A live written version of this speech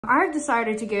I've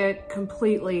decided to get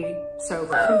completely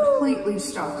sober, completely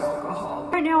stop alcohol.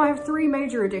 Right now I have 3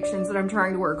 major addictions that I'm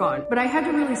trying to work on, but I had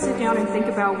to really sit down and think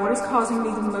about what is causing me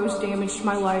the most damage to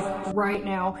my life right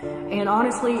now, and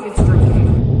honestly, it's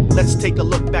drinking. Let's take a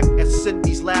look back at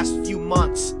Cindy's last few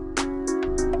months.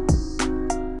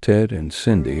 Ted and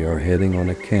Cindy are heading on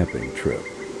a camping trip,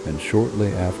 and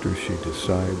shortly after she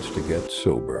decides to get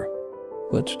sober.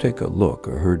 Let's take a look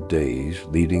at her days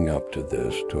leading up to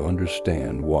this to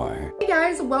understand why. Hey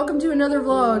guys, welcome to another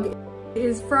vlog. It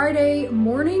is Friday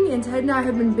morning and Ted and I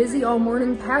have been busy all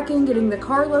morning packing, getting the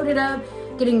car loaded up,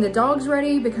 getting the dogs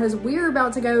ready because we're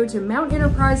about to go to Mount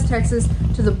Enterprise, Texas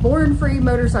to the Born Free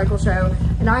Motorcycle Show.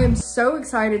 And I am so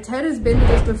excited. Ted has been to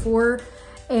this before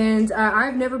and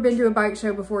I've never been to a bike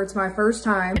show before. It's my first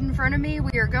time. In front of me,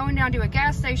 we are going down to a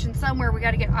gas station somewhere. We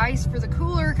got to get ice for the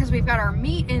cooler because we've got our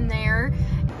meat in there.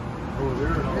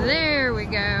 There we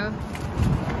go.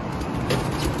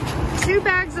 2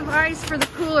 bags of ice for the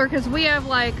cooler because we have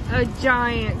like a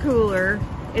giant cooler.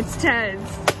 It's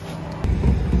Ted's.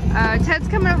 Ted's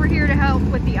coming over here to help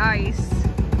with the ice.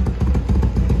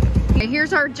 Okay,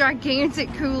 here's our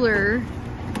gigantic cooler.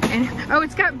 And oh,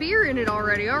 it's got beer in it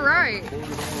already. All right.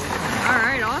 All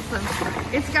right, awesome.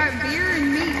 It's got beer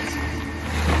and meat.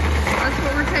 That's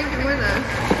what we're taking with us.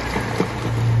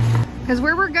 Because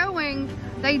where we're going,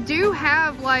 they do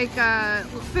have like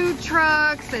food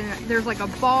trucks and there's like a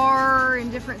bar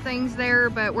and different things there.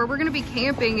 But where we're going to be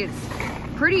camping, it's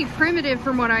pretty primitive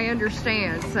from what I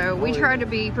understand. So we try to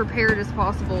be prepared as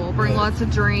possible. Bring lots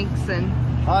of drinks and...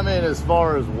 I mean, as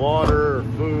far as water or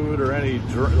food or any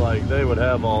drink, like they would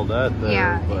have all that there.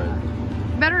 Yeah,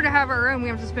 but better to have our own. We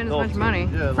have to spend as much money.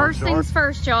 Yeah, first things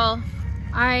first, y'all.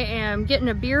 I am getting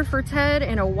a beer for Ted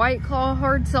and a White Claw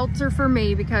hard seltzer for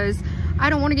me because I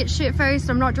don't want to get shit-faced.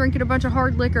 I'm not drinking a bunch of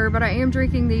hard liquor, but I am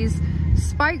drinking these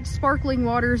spiked sparkling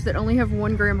waters that only have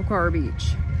 1 gram of carb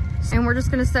each. And we're just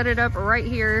gonna set it up right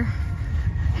here,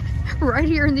 right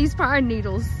here in these pine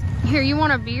needles. Here, you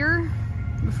want a beer?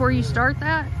 Before you start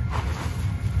that?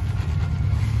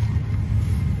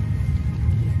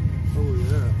 oh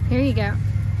yeah. Here you go.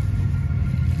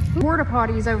 Porta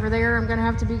potties over there I'm gonna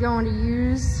have to be going to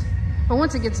use. But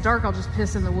once it gets dark, I'll just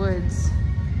piss in the woods.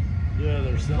 Yeah,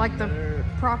 there's some like the there.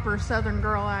 proper Southern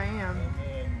girl I am.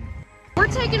 We're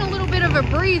taking a little bit of a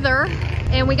breather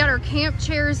and we got our camp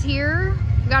chairs here.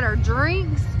 We got our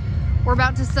drinks. We're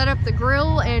about to set up the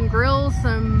grill and grill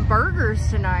some burgers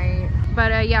tonight.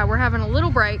 But yeah, we're having a little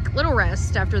break, little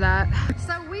rest after that.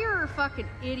 So we are fucking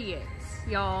idiots,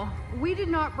 y'all. We did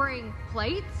not bring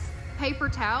plates, paper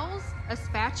towels, a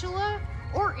spatula,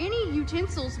 or any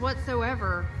utensils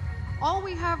whatsoever. All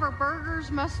we have are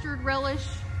burgers, mustard relish,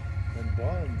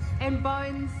 and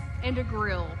buns, and a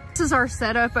grill. This is our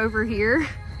setup over here.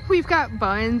 We've got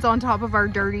buns on top of our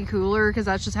dirty cooler because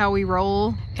that's just how we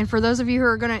roll. And for those of you who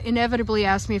are gonna inevitably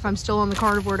ask me if I'm still on the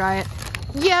carnivore diet,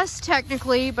 yes,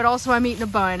 technically, but also I'm eating a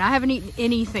bun. I haven't eaten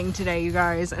anything today, you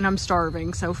guys, and I'm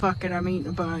starving, so fuck it, I'm eating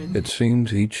a bun. It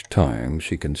seems each time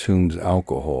she consumes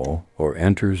alcohol or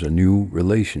enters a new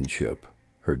relationship,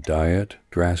 her diet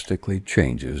drastically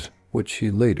changes, which she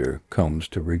later comes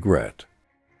to regret.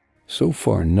 So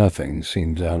far, nothing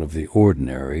seems out of the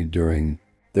ordinary during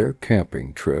their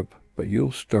camping trip, but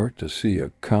you'll start to see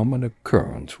a common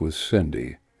occurrence with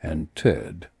Cindy and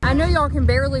Ted. I know y'all can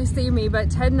barely see me, but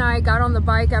Ted and I got on the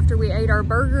bike after we ate our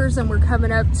burgers and we're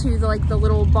coming up to the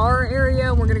little bar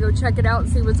area and we're gonna go check it out and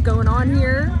see what's going on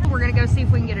here. We're gonna go see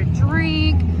if we can get a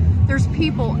drink. There's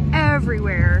people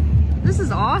everywhere. This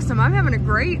is awesome. I'm having a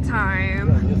great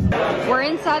time. We're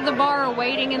inside the bar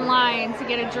waiting in line to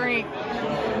get a drink.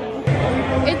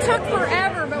 It took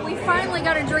forever, but we finally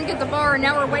got a drink at the bar and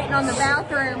now we're waiting on the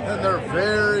bathroom. And they're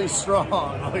very strong.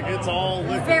 Like it's all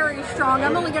liquid. Very strong.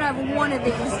 I'm only gonna have 1 of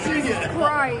these. Jesus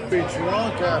Christ. Be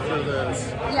drunk after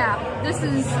this. Yeah, this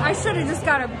is, I should have just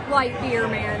got a light beer,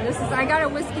 man. I got a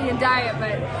whiskey and diet,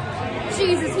 but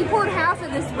Jesus, he poured half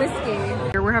of this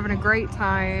whiskey. We're having a great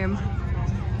time.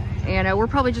 And we're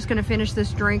probably just gonna finish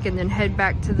this drink and then head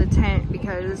back to the tent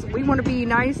because we wanna be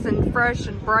nice and fresh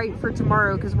and bright for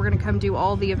tomorrow because we're gonna come do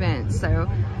all the events. So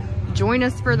join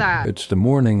us for that. It's the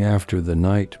morning after the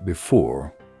night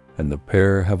before, and the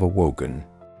pair have awoken.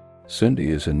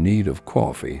 Cindy is in need of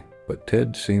coffee, but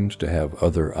Ted seems to have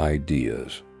other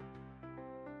ideas.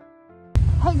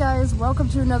 Hey guys, welcome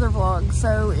to another vlog.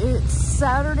 So it's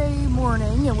Saturday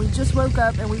morning and we just woke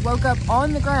up and we woke up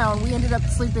on the ground. We ended up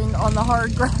sleeping on the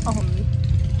hard ground.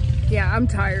 Yeah, I'm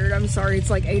tired. I'm sorry. It's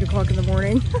like 8 o'clock in the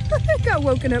morning. I got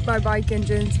woken up by bike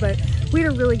engines, but we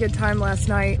had a really good time last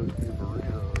night.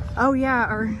 Oh yeah,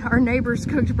 our neighbors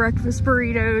cooked breakfast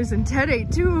burritos and Ted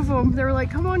ate 2 of them. They were like,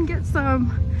 come on, get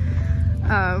some.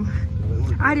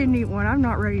 I didn't eat one. I'm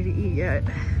not ready to eat yet.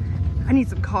 I need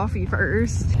some coffee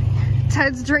first.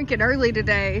 Ted's drinking early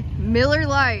today. Miller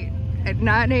Lite at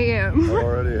 9 a.m. I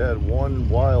already had 1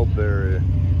 wild berry.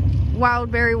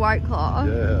 Wild berry White Claw.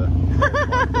 Yeah.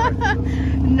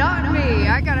 Not me.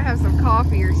 I gotta have some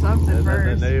coffee or something And first.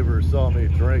 then the neighbor saw me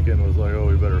drinking, was like, oh,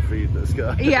 we better feed this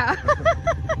guy. Yeah.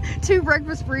 2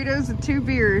 breakfast burritos and 2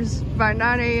 beers by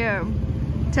 9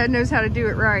 a.m. Ted knows how to do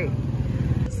it right.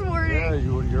 This morning. Yeah,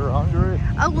 you're hungry?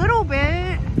 A little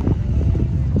bit.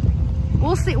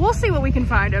 We'll see what we can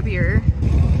find up here.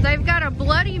 They've got a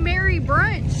Bloody Mary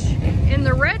brunch in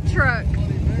the red truck.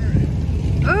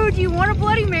 Oh, do you want a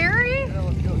Bloody Mary? Yeah,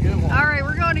 let's go get one. All right,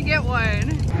 we're going to get one.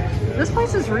 This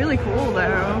place is really cool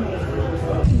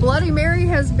though. Bloody Mary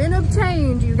has been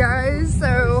obtained, you guys,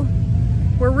 so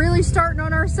we're really starting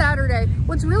on our Saturday.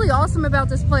 What's really awesome about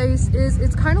this place is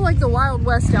it's kind of like the Wild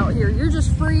West out here. You're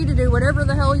just free to do whatever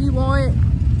the hell you want.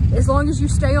 As long as you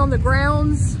stay on the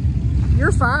grounds,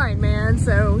 you're fine, man.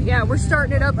 So yeah, we're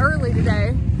starting it up early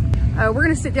today. We're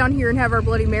gonna sit down here and have our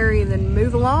Bloody Mary and then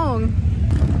move along.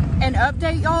 And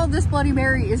update y'all, this Bloody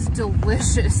Mary is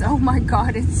delicious. Oh my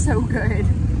God, it's so good.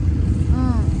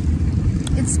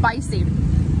 It's spicy.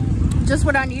 Just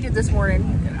what I needed this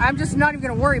morning. I'm just not even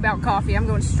gonna worry about coffee. I'm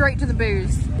going straight to the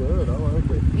booze. Good, I like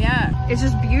it. Yeah, it's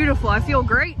just beautiful. I feel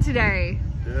great today.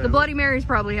 Yeah. The Bloody Mary's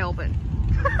probably helping.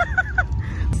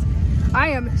 I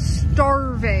am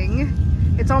starving.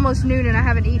 It's almost noon and I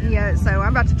haven't eaten yet, so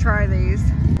I'm about to try these.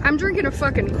 I'm drinking a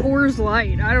fucking Coors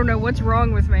Light. I don't know what's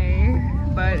wrong with me,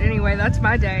 but anyway, that's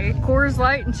my day. Coors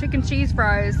Light and chicken cheese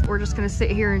fries. We're just gonna sit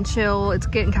here and chill. It's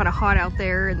getting kind of hot out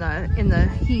there in the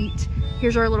heat.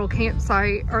 Here's our little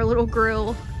campsite, our little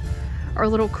grill, our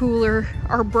little cooler,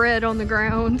 our bread on the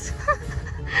ground.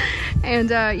 And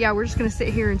yeah, we're just gonna sit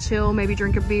here and chill, maybe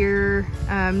drink a beer,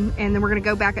 and then we're gonna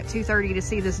go back at 2:30 to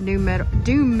see this new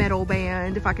doom metal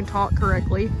band, if I can talk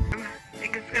correctly. I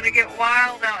think it's gonna get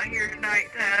wild out here tonight,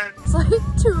 Ted. It's like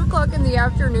 2 o'clock in the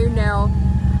afternoon now.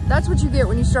 That's what you get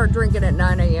when you start drinking at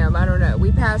 9 a.m. I don't know,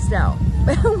 we passed out.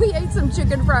 We ate some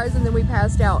chicken fries and then we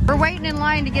passed out. We're waiting in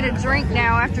line to get a drink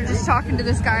now after just talking to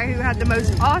this guy who had the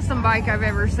most awesome bike I've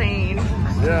ever seen.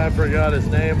 Yeah, I forgot his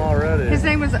name already. His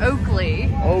name was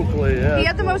Oakley. Oakley, yeah. He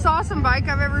had the most awesome bike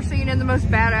I've ever seen and the most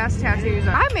badass tattoos.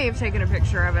 I may have taken a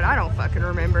picture of it. I don't fucking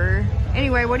remember.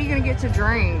 Anyway, what are you gonna get to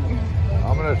drink?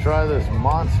 I'm gonna try this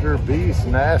Monster Beast,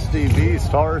 Nasty Beast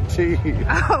hard tea.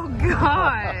 Oh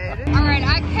God. All right,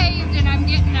 I caved and I'm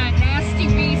getting a Nasty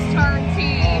Beast hard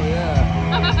tea. Oh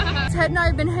yeah. Ted and I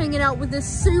have been hanging out with this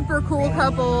super cool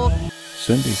couple.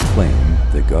 Cindy claimed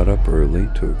they got up early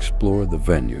to explore the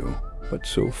venue, but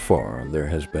so far there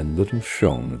has been little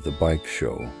shown of the bike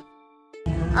show.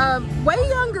 Way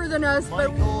younger than us, but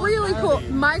really cool.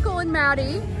 Michael and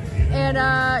Maddie. And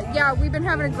yeah, we've been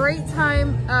having a great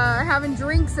time having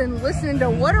drinks and listening to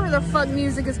whatever the fuck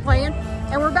music is playing.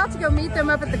 And we're about to go meet them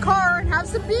up at the car and have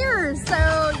some beers.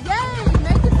 So yay,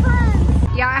 making friends.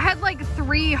 Yeah, I had like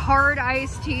 3 hard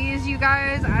iced teas, you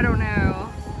guys. I don't know.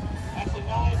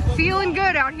 Feeling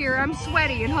good out here. I'm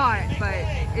sweaty and hot, but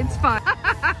it's fun.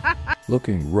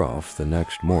 Looking rough the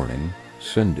next morning,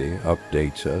 Cindy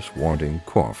updates us wanting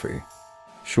coffee.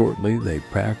 Shortly, they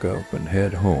pack up and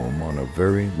head home on a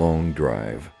very long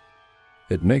drive.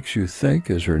 It makes you think,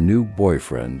 is her new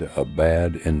boyfriend a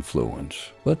bad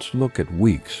influence? Let's look at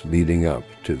weeks leading up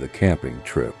to the camping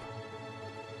trip.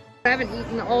 I haven't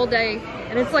eaten all day,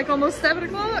 and it's like almost 7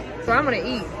 o'clock, so I'm gonna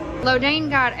eat. Lodane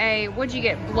got a, what'd you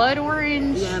get, blood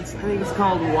orange? Yeah, I think it's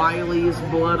called Wiley's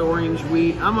Blood Orange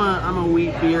Wheat. I'm a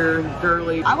wheat beer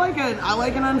girly. I like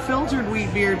an unfiltered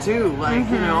wheat beer too. Like,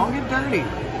 you know, I'll get dirty.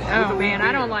 Oh man,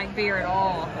 I don't like beer at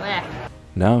all. Blech.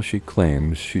 Now she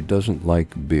claims she doesn't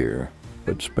like beer,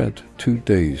 but spent 2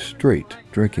 days straight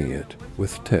drinking it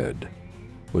with Ted.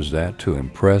 Was that to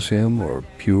impress him or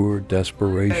pure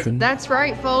desperation? That's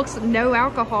right, folks. No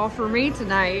alcohol for me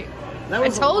tonight. That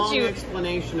was I told a long you.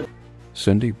 explanation.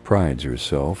 Cindy prides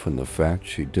herself in the fact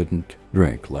she didn't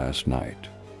drink last night.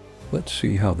 Let's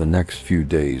see how the next few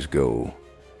days go.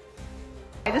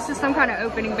 This is some kind of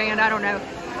opening band, I don't know.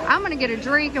 I'm gonna get a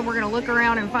drink and we're gonna look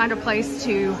around and find a place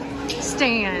to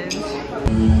stand. You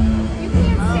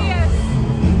can't see us.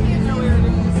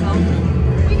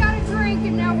 We got a drink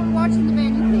and now we're watching the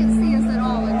band. You can't see us at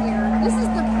all in here. This is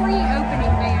the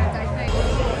pre-opening band, I think.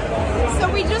 So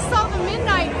we just saw the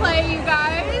midnight play, you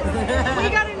guys. We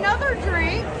got another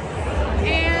drink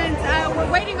and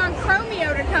we're waiting on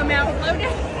Chromeo to come out.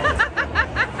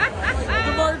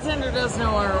 The bartender bartender does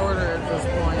know our order at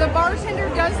this point. The bartender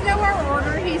does know our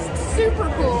order. He's super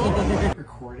cool.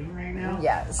 Recording right now?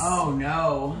 Yes. Oh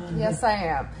no. Yes, I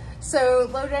am. So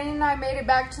Lodane and I made it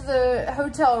back to the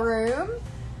hotel room,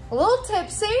 a little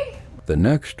tipsy. The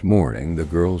next morning, the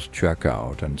girls check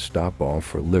out and stop off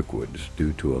for liquids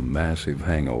due to a massive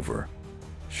hangover.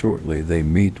 Shortly, they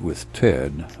meet with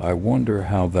Ted. I wonder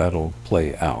how that'll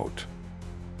play out.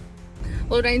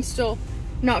 Lodane's still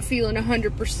not feeling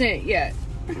 100% yet.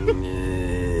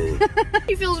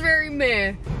 He feels very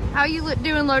meh. How you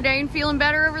doing, Lodane? Feeling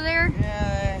better over there?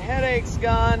 Yeah, headache's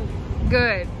gone.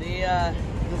 Good. The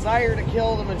desire to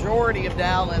kill the majority of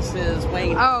Dallas is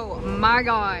waning. Oh my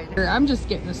God. I'm just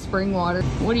getting the spring water.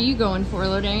 What are you going for,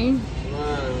 Lodane?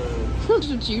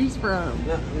 To choose from.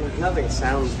 Nothing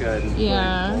sounds good.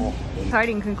 Yeah.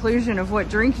 Exciting conclusion of what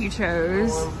drink you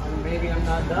chose. Well, maybe I'm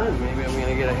not done. Maybe I'm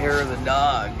gonna get a hair of the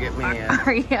dog. Give me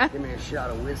a shot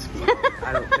of whiskey.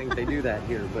 I don't think they do that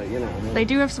here, but you know. They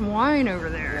do have some wine over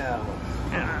there.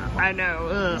 Yeah. I know.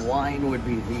 Ugh. Wine would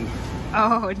be the.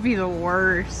 Oh, it'd be the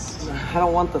worst. I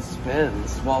don't want the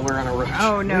spins while we're on a road trip.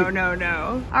 Oh, no, no,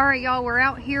 no. All right, y'all, we're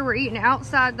out here. We're eating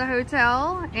outside the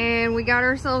hotel, and we got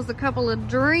ourselves a couple of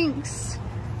drinks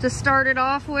to start it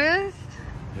off with.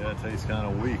 Yeah, it tastes kind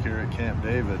of weak here at Camp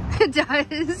David. It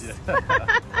does.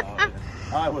 Yeah.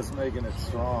 I was making it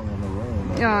strong in the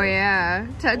room. Oh, yeah.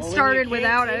 Ted started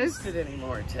without us. Taste it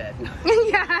anymore, Ted.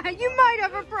 Yeah, you might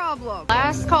have a problem.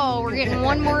 Last call. We're getting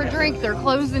one more drink. They're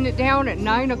closing it down at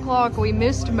 9 o'clock. We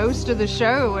missed most of the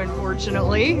show,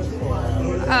 unfortunately.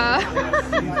 But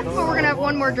we're going to have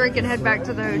one more drink and head back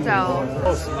to the hotel.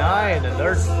 It's 9 and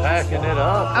they're packing it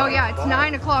up. Oh, yeah. It's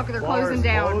 9 o'clock. They're closing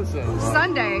down.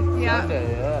 Sunday. Yeah. Sunday,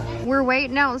 yeah. We're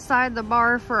waiting outside the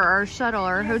bar for our shuttle,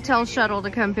 our hotel shuttle, to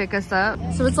come pick us up.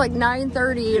 So it's like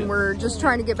 9:30 and we're just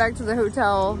trying to get back to the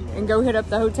hotel and go hit up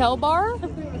the hotel bar.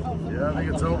 Yeah, I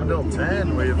think it's open till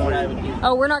 10.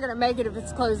 Oh, we're not gonna make it if it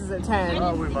closes at 10.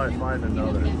 Oh, we might find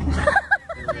another.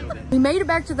 We made it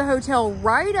back to the hotel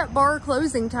right at bar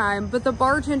closing time, but the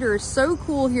bartender is so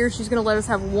cool here, she's gonna let us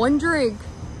have one drink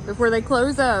before they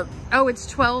close up. Oh, it's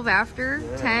 12 after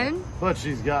 10? But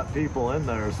she's got people in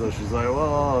there, so she's like,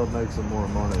 well, I'll make some more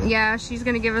money. Yeah, she's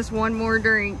gonna give us one more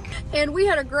drink. And we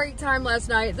had a great time last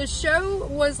night. The show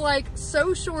was like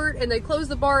so short and they closed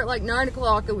the bar at like 9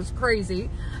 o'clock. It was crazy.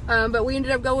 But we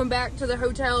ended up going back to the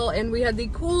hotel and we had the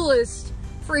coolest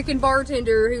freaking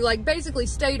bartender who like basically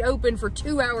stayed open for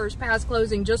 2 hours past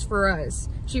closing just for us.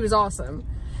 She was awesome.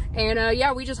 And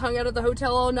yeah, we just hung out at the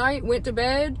hotel all night, went to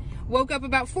bed, woke up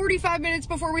about 45 minutes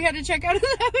before we had to check out of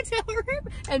the hotel room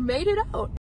and made it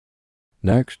out.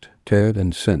 Next, Ted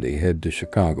and Cindy head to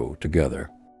Chicago together.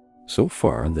 So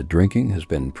far, the drinking has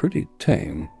been pretty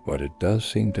tame, but it does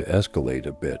seem to escalate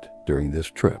a bit during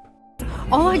this trip.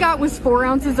 All I got was 4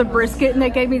 ounces of brisket and they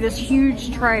gave me this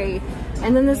huge tray.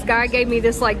 And then this guy gave me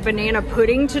this like banana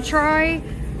pudding to try,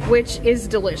 which is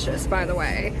delicious, by the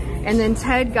way. And then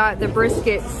Ted got the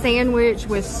brisket sandwich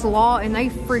with slaw and they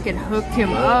freaking hooked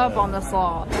him up on the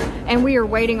slaw. And we are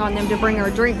waiting on them to bring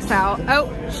our drinks out.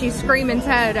 Oh, she's screaming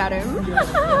Ted at him.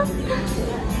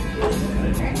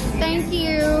 Thank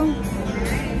you.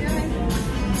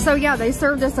 So yeah, they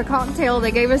served us a cocktail.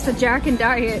 They gave us a Jack and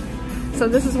Diet. So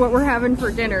this is what we're having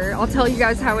for dinner. I'll tell you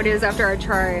guys how it is after I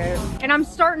try it. And I'm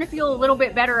starting to feel a little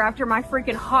bit better after my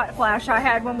freaking hot flash I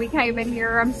had when we came in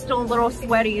here. I'm still a little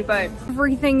sweaty, but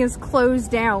everything is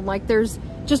closed down. Like there's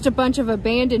just a bunch of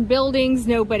abandoned buildings.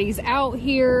 Nobody's out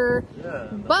here. Yeah.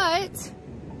 But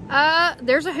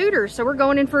there's a Hooters, so we're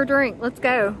going in for a drink. Let's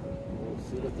go.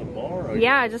 Sit at the bar.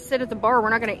 Yeah, just sit at the bar. We're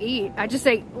not gonna eat. I just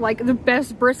ate like the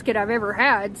best brisket I've ever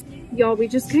had. Y'all, we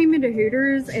just came into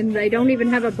Hooters and they don't even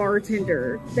have a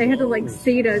bartender. They had to like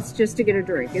seat us just to get a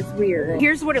drink. It's weird.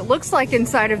 Here's what it looks like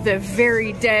inside of the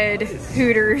very dead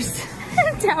Hooters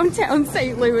downtown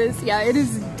St. Louis. Yeah, it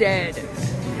is dead.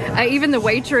 Even the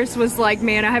waitress was like,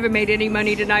 man, I haven't made any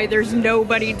money tonight. There's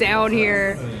nobody down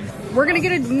here. We're gonna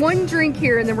get one drink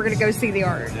here and then we're gonna go see the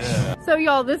art. Yeah. So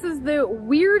y'all, this is the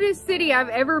weirdest city I've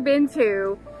ever been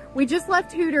to. We just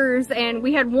left Hooters and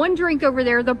we had one drink over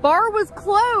there. The bar was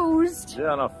closed.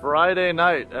 Yeah, on a Friday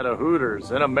night at a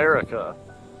Hooters in America.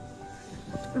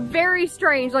 Very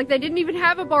strange. Like they didn't even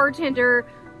have a bartender.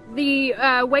 The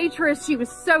waitress, she was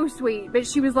so sweet, but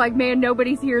she was like, man,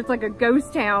 nobody's here. It's like a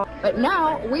ghost town. But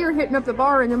now we are hitting up the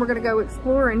bar and then we're gonna go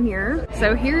explore in here.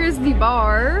 So here is the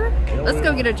bar. Let's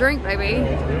go get a drink, baby.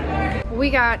 We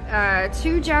got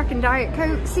 2 Jack and Diet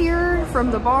Cokes here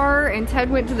from the bar and Ted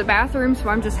went to the bathroom, so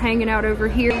I'm just hanging out over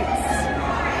here. Oh,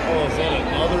 is that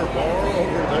another bar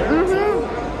over there?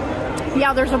 Mm-hmm.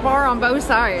 Yeah, there's a bar on both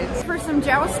sides. For some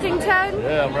jousting, Ted?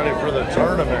 Yeah, I'm ready for the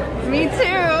tournament. Me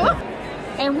too.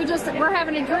 And we're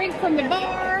having a drink from the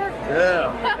bar.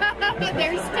 Yeah.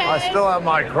 There's Ted. I still have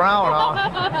my crown on.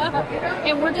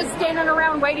 And we're just standing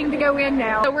around waiting to go in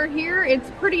now. So we're here, it's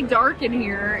pretty dark in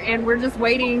here, and we're just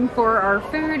waiting for our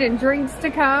food and drinks to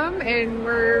come, and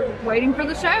we're waiting for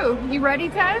the show. You ready,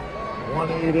 Ted?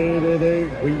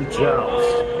 1-888-88, we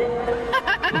joust.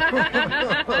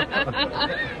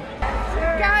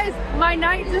 Guys, my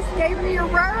knight just gave me a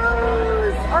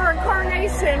rose or a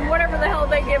carnation, whatever the hell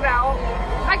they give out.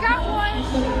 I got one.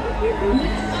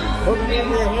 Put it in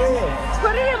your hair.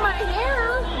 Put it in my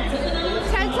hair.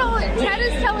 Ted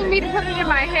is telling me to put it in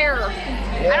my hair.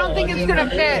 I don't think it's gonna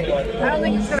fit. I don't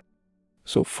think it's gonna.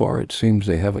 So far, it seems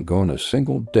they haven't gone a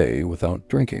single day without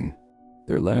drinking.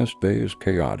 Their last day is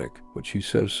chaotic, but she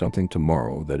says something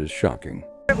tomorrow that is shocking.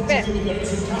 Fit.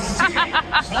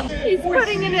 He's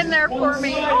putting it in there for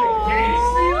me.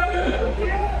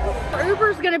 Our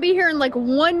Uber's gonna be here in like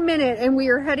 1 minute and we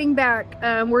are heading back.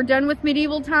 We're done with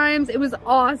Medieval Times. It was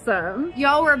awesome.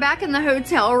 Y'all, we're back in the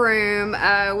hotel room.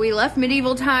 We left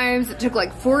Medieval Times. It took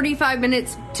like 45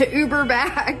 minutes to Uber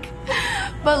back.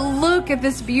 But look at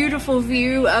this beautiful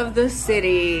view of the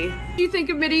city. You think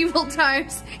of Medieval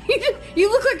Times, you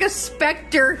look like a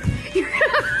specter.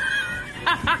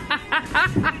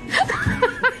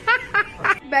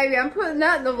 Baby, I'm putting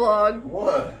that in the vlog.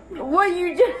 What? What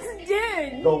you just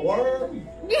did. The worm?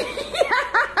 Yeah,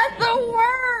 the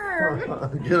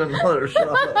worm. Get another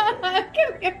shot.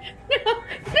 Come here.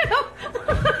 No.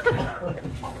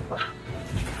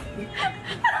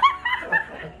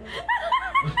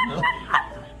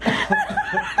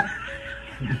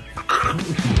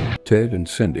 Ted and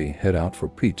Cindy head out for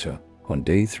pizza on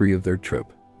day 3 of their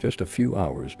trip, just a few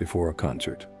hours before a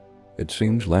concert. It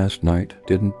seems last night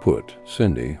didn't put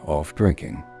Cindy off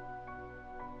drinking.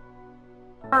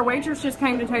 Our waitress just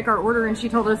came to take our order and she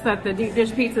told us that the deep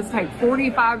dish pizzas take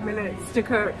 45 minutes to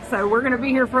cook. So we're gonna be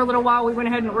here for a little while. We went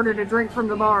ahead and ordered a drink from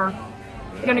the bar.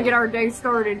 Gonna get our day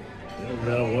started.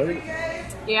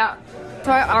 Yeah.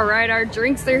 So, all right, our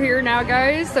drinks are here now,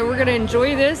 guys. So we're gonna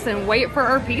enjoy this and wait for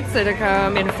our pizza to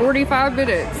come in 45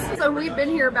 minutes. So we've been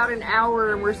here about an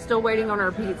hour and we're still waiting on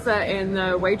our pizza, and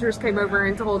the waitress came over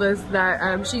and told us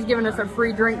that she's giving us a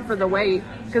free drink for the wait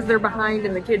because they're behind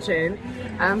in the kitchen.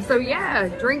 So yeah,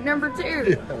 drink number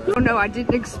 2. Oh no, I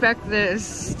didn't expect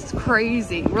this. It's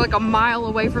crazy. We're like a mile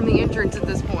away from the entrance at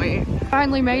this point.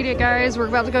 Finally made it, guys. We're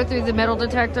about to go through the metal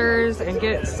detectors and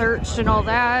get searched and all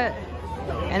that.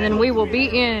 And then we will be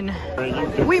in.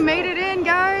 We made it in,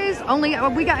 guys. Only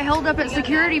we got held up at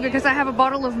security because I have a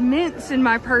bottle of mints in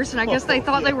my purse, and I guess they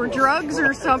thought they were drugs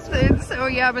or something. So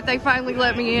yeah, but they finally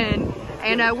let me in.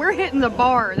 And we're hitting the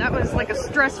bar. That was like a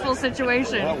stressful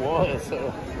situation. That was.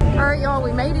 All right, y'all,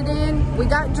 we made it in. We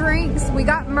got drinks, we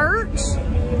got merch.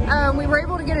 We were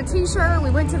able to get a t-shirt. We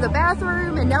went to the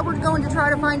bathroom, and now we're going to try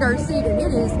to find our seat, and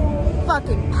it is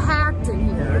fucking packed in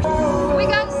here. We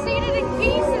got Seated in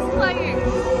Pieces playing.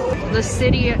 The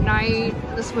city at night.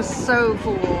 This was so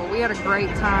cool. We had a great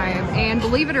time. And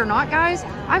believe it or not, guys,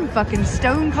 I'm fucking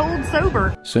stone cold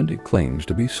sober. Cindy claims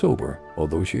to be sober,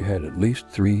 although she had at least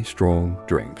 3 strong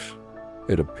drinks.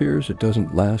 It appears it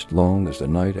doesn't last long as the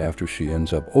night after she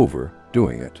ends up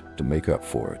overdoing it to make up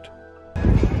for it.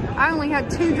 I only had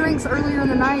 2 drinks earlier in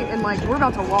the night, and like we're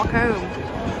about to walk home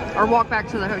or walk back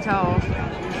to the hotel.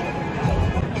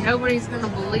 Nobody's gonna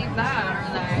believe that, are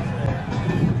they?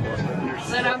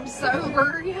 That I'm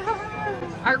sober.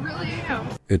 Yeah, I really am.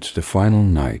 It's the final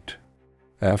night.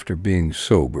 After being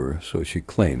sober, so she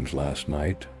claims last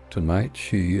night, tonight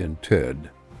she and Ted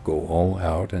go all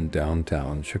out in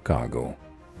downtown Chicago.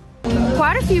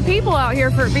 Quite a few people out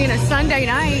here for it being a Sunday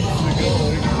night.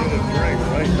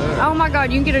 Oh my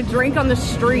God, you can get a drink on the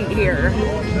street here.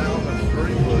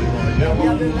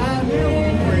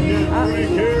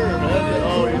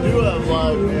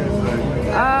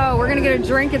 Oh, we're gonna get a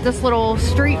drink at this little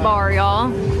street bar, y'all.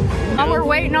 While we're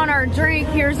waiting on our drink,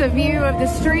 here's a view of the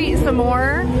street some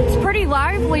more. It's pretty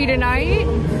lively tonight.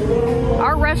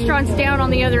 Our restaurant's down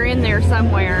on the other end there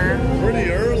somewhere. Pretty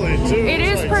early too. It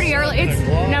is pretty early. It's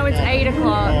 8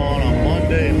 o'clock. On a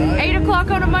Monday night. 8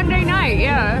 o'clock on a Monday night,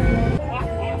 yeah.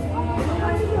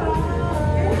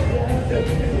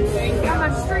 Got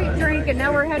my street drink and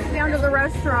now we're heading down to the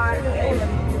restaurant.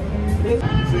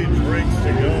 See drinks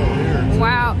to go here.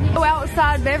 Wow. No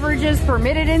outside beverages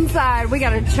permitted inside. We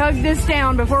gotta chug this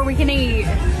down before we can eat.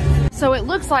 So it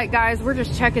looks like, guys, we're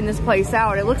just checking this place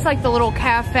out. It looks like the little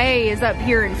cafe is up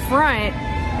here in front.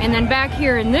 And then back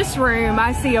here in this room,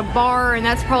 I see a bar, and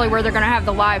that's probably where they're gonna have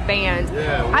the live band.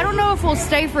 Yeah. I don't know if we'll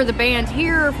stay for the band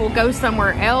here, if we'll go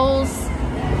somewhere else.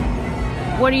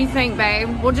 What do you think, babe?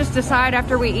 We'll just decide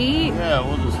after we eat? Yeah,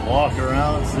 we'll just walk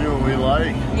around and see what we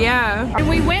like. Yeah. And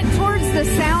we went towards the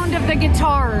sound of the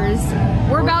guitars.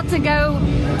 We're about to go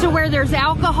to where there's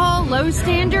alcohol, low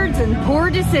standards, and poor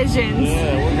decisions.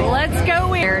 Yeah, let's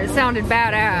go in. It sounded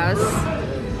badass.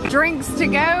 Drinks to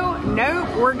go? Nope,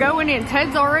 we're going in.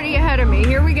 Ted's already ahead of me.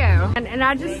 Here we go. And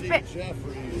I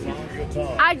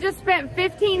just spent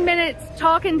 15 minutes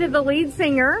talking to the lead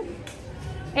singer,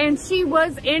 and she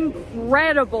was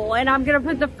incredible. And I'm gonna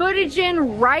put the footage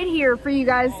in right here for you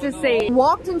guys to see.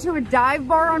 Walked into a dive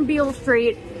bar on Beale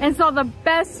Street and saw the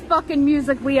best fucking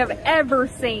music we have ever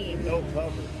seen. No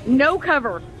cover. No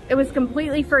cover. It was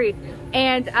completely free.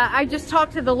 And I just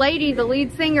talked to the lady, the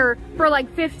lead singer, for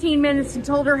like 15 minutes and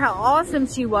told her how awesome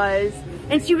she was.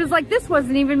 And she was like, this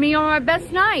wasn't even me on my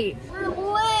best night. We're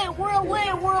lit, we're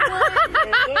lit, we're lit.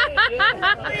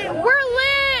 We're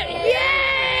lit,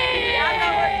 yay!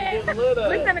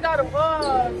 We're gonna go to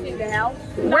see the house.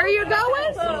 Where are you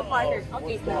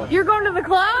going? You're going to the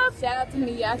club? Shout out to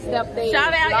me, I stepped there.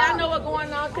 Shout out, y'all know what's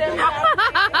going on. Tell me.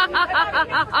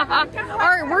 All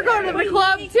right, we're going to the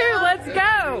club too. Let's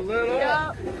go.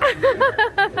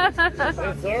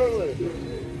 It's early.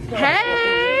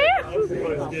 Hey!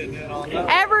 Everybody's getting in on that.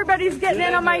 Everybody's getting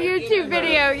in on my YouTube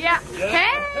video. Yeah.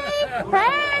 Hey!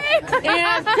 Hey!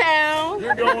 Town.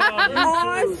 You're going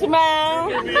on YouTube. Smile.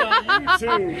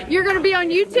 You're gonna be on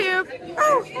YouTube. You're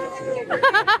gonna be on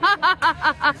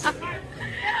YouTube.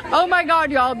 Oh my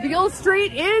God, y'all. Beale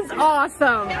Street is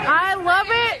awesome. I love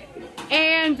it.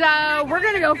 And we're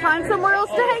gonna go find somewhere else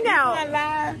to hang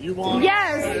out. You want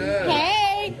Yes.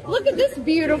 Hey, look at this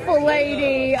beautiful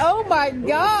lady. Oh my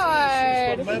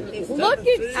God. Look at you. Look.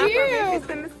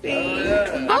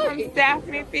 South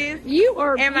Memphis. You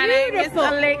are And my name is beautiful.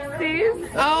 Alexis.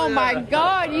 Oh my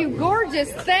God, you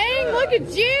gorgeous thing. Look at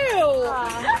you.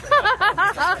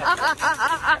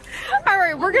 All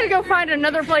right, we're gonna go find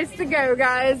another place to go,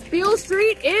 guys. Beale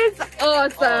Street is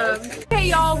awesome. Hey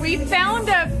y'all, we found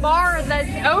a bar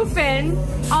that's open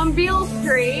on Beale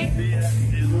Street.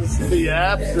 the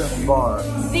Absinthe Bar.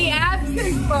 The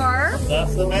Absinthe Bar.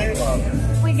 That's the name of it.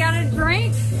 We got a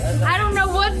drink. I don't know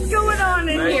what's going on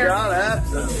in They here. got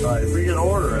absinthe, right? We can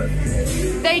order it.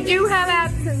 They do have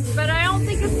absinthe, but I don't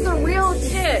think it's the real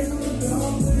shit.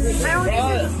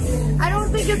 I don't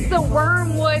think it's the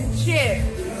wormwood shit.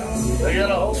 They got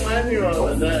a whole menu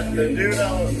of it. That the dude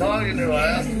I was talking to, I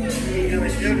asked him if he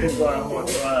was going to give me some. I'm going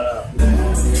to try it out.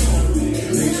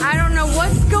 I don't know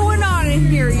what's going on in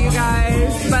here, you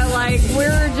guys, but like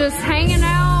we're just hanging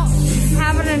out,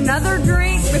 having another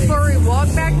drink before we walk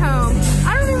back home.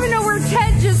 I don't even know where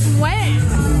Ted just went.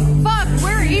 Fuck,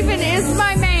 where even is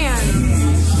my man?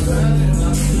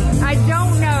 I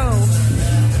don't know.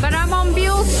 But I'm on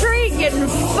Beale Street getting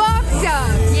fucked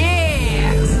up.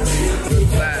 Yeah.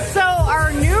 So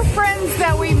our new friends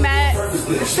that we met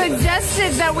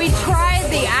suggested that we try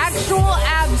the actual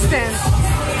absinthe.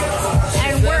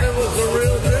 And It was the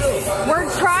real deal. we're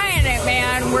trying it,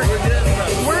 man. We're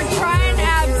trying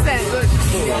absinthe.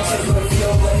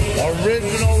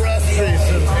 Original recipe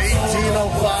since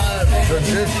 1805,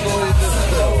 traditionally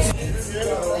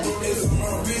distilled.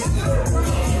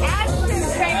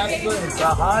 Absinthe, the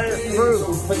highest fruit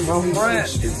from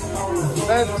France.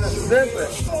 Mississippi.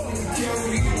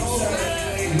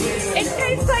 It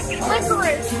tastes like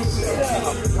licorice.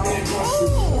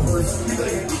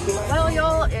 Well,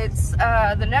 y'all, it's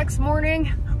the next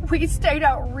morning. We stayed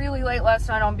out really late last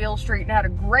night on Beale Street and had a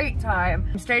great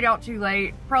time. Stayed out too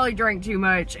late, probably drank too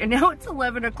much, and now it's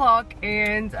 11 o'clock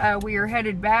and we are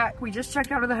headed back. We just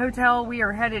checked out of the hotel. We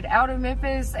are headed out of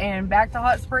Memphis and back to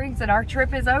Hot Springs, and our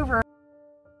trip is over.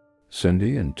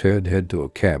 Cindy and Ted head to a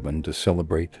cabin to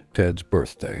celebrate Ted's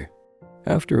birthday.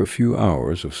 After a few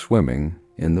hours of swimming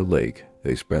in the lake,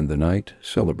 they spend the night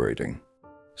celebrating.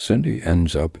 Cindy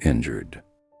ends up injured.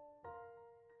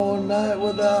 All night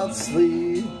without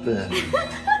sleeping.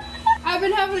 I've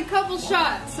been having a couple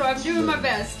shots, so I'm doing my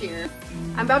best here.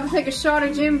 I'm about to take a shot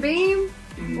of Jim Beam.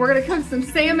 We're gonna cook some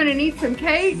salmon and eat some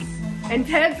cake, and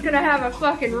Ted's gonna have a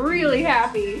fucking really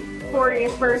happy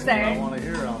 40th birthday. I want to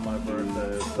hear it on my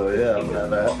birthday, so yeah, I'm gonna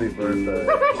have a happy birthday.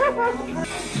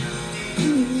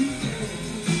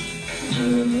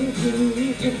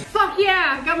 Fuck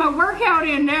yeah, got my workout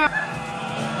in now.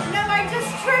 No, I just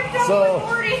tripped over So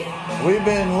 40. we've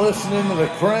been listening to the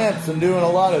Cramps and doing a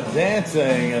lot of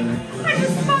dancing, and I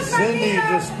just fucked my Cindy knee up.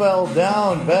 just fell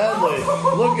down badly.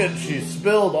 Look at, she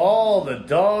spilled all the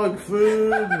dog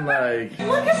food and like,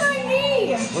 Look at my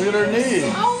knee. look at her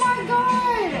knee. Oh my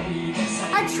god.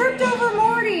 I tripped over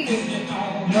Morty.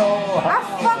 No,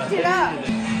 I fucked it up.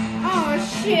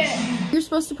 Oh shit. You're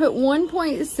supposed to put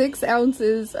 1.6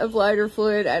 ounces of lighter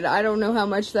fluid, and I don't know how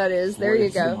much that is. There you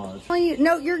go.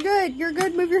 No, you're good. You're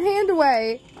good. Move your hand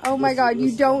away. Oh my god,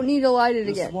 you don't need to light it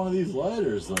again. one of these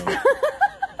lighters though. What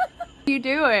are you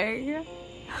doing?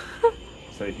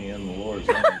 Taking in the Lord's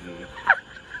energy.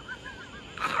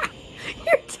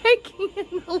 You're taking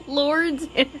in the Lord's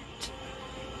energy.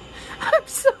 I'm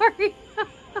sorry.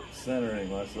 Centering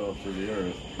myself to the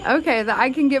earth. Okay, I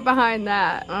can get behind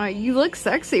that. You look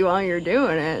sexy while you're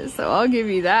doing it, so I'll give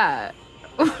you that.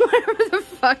 Whatever the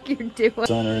fuck you're doing.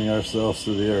 Centering ourselves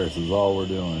to the earth is all we're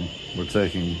doing. We're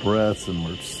taking breaths and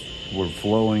we're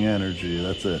flowing energy.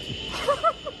 That's it.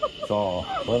 That's all.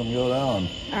 Let them go down.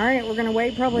 All right, we're gonna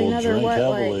wait probably We'll another drink what,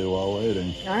 heavily like, while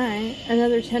waiting. all right,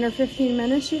 another 10 or 15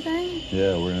 minutes, you think?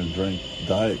 Yeah, we're gonna drink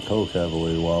Diet Coke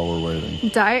heavily while we're waiting.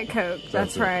 Diet Coke,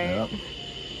 that's it. right. Yep.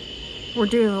 We're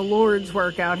doing the Lord's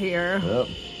work out here. Yep.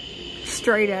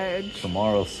 Straight edge.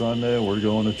 Tomorrow's Sunday. We're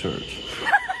going to church.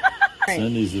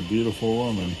 Cindy's a beautiful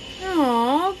woman.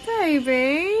 Aw,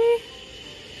 baby.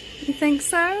 You think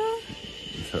so?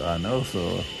 I know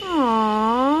so.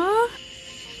 Aww.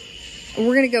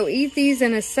 We're gonna go eat these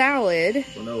in a salad.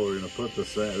 Well, no, we're gonna put the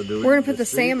salmon. We're gonna put the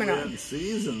salmon on.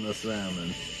 Season the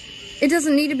salmon. It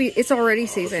doesn't need to be, it's already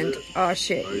seasoned. Oh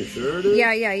shit. Are you sure it is?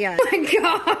 Yeah, yeah, yeah. Oh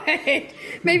my god.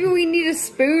 Maybe we need a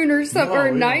spoon or something, or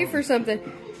a we knife don't. or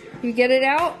something. You get it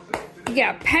out?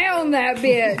 Yeah, pound that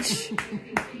bitch.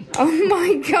 Oh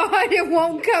my god, it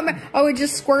won't come out. Oh, it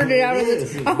just squirted out of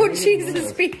the, oh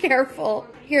Jesus, be careful.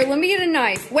 Here, let me get a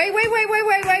knife. Wait.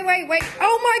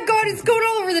 Oh my god, it's going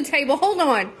all over the table. Hold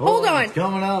on. It's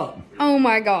coming out. Oh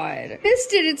my god.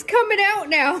 Missed it, it's coming out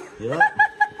now. Yep.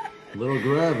 Little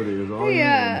gravity is all you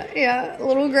Yeah, need. yeah, a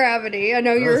little gravity. I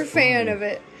know you're a That's fan funny. of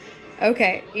it.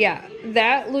 Okay, yeah,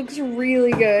 that looks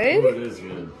really good. Oh, it is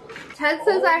good. Ted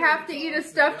says I have to eat a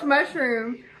stuffed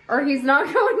mushroom or he's not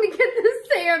going to get the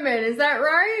salmon. Is that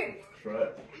right? Right.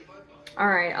 All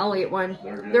right, I'll eat one.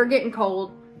 They're getting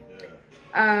cold.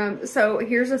 So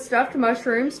here's a stuffed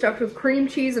mushroom stuffed with cream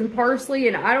cheese and parsley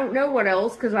and I don't know what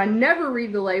else because I never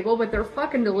read the label, but they're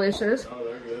fucking delicious. Oh,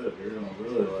 they're good. You're gonna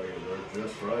really like it. They're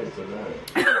just right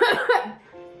today.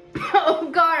 Oh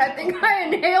god, I think I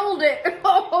inhaled it.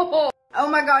 Oh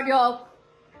my god, y'all.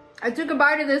 I took a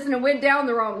bite of this and it went down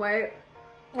the wrong way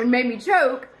and made me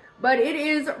choke, but it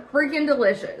is freaking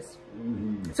delicious.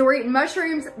 So we're eating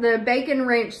mushrooms, the bacon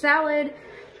ranch salad,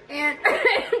 and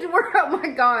we're, oh my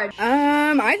god.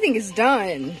 I think it's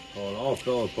done. Oh, it all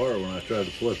fell apart when I tried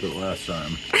to flip it last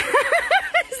time.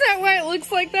 Is that why it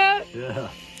looks like that? Yeah,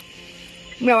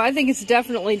 No, I think it's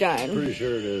definitely done. pretty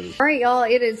sure it is. All right, y'all,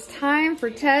 it is time for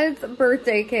Ted's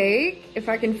birthday cake. If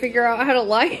I can figure out how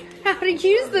to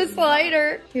use this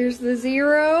lighter. Here's the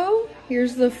 0.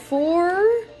 Here's the 4.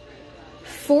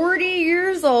 40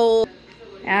 years old.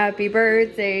 Happy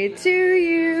birthday to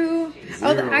you.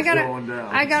 Oh, Zero's going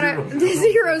down. the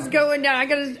zero's going down. I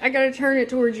gotta turn it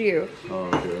towards you. Oh,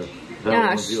 okay.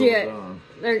 Ah, shit.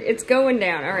 There, it's going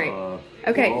down. All right.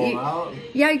 Okay. Out?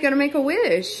 Yeah, you gotta make a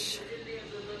wish.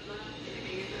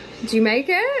 Did you make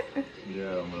it?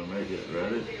 Yeah, I'm gonna make it.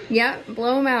 Ready? Yeah,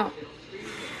 blow them out.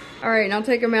 All right, now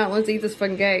take them out and let's eat this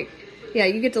fucking cake. Yeah,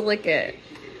 you get to lick it.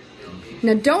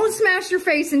 Now don't smash your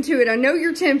face into it. I know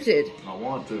you're tempted. I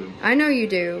want to. I know you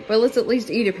do, but let's at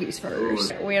least eat a piece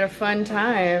first. We had a fun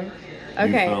time.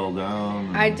 Okay. You fell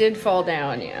down. I did fall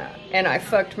down, yeah. And I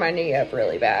fucked my knee up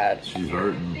really bad. She's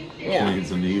hurting. Yeah. She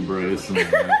needs a knee brace and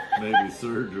maybe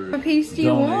surgery. What piece do you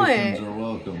Donations want? are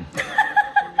welcome.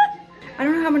 I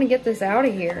don't know how I'm gonna get this out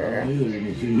of here.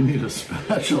 You need a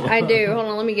spatula. I do. Hold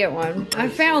on, let me get one. I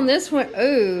found this one.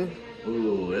 Ooh,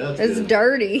 Ooh, that's it's good.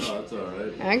 dirty. Oh, that's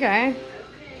alright. Okay.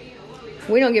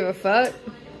 We don't give a fuck.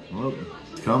 Well,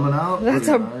 it's coming out. That's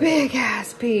a pretty nice. big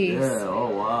ass piece. Yeah, oh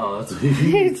wow, that's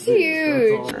huge. It's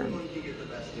huge.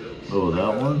 Oh,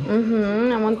 that one?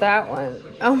 Mm-hmm, I want that one.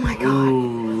 Oh my god.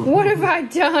 Ooh. What have I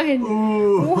done?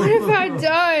 Ooh. What have I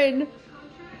done?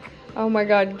 Oh my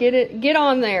god, get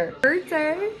on there.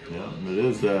 Birthday. Yeah, it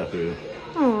is happy.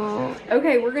 Aww.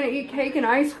 Okay, we're gonna eat cake and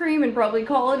ice cream and probably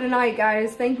call it a night,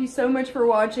 guys. Thank you so much for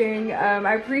watching.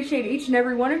 I appreciate each and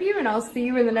every one of you, and I'll see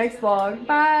you in the next vlog.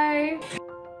 Bye!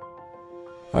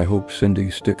 I hope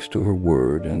Cindy sticks to her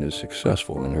word and is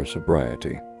successful in her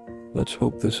sobriety. Let's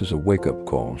hope this is a wake-up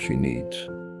call she needs.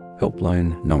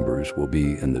 Helpline numbers will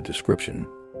be in the description.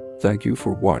 Thank you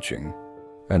for watching,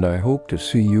 and I hope to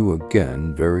see you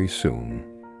again very soon.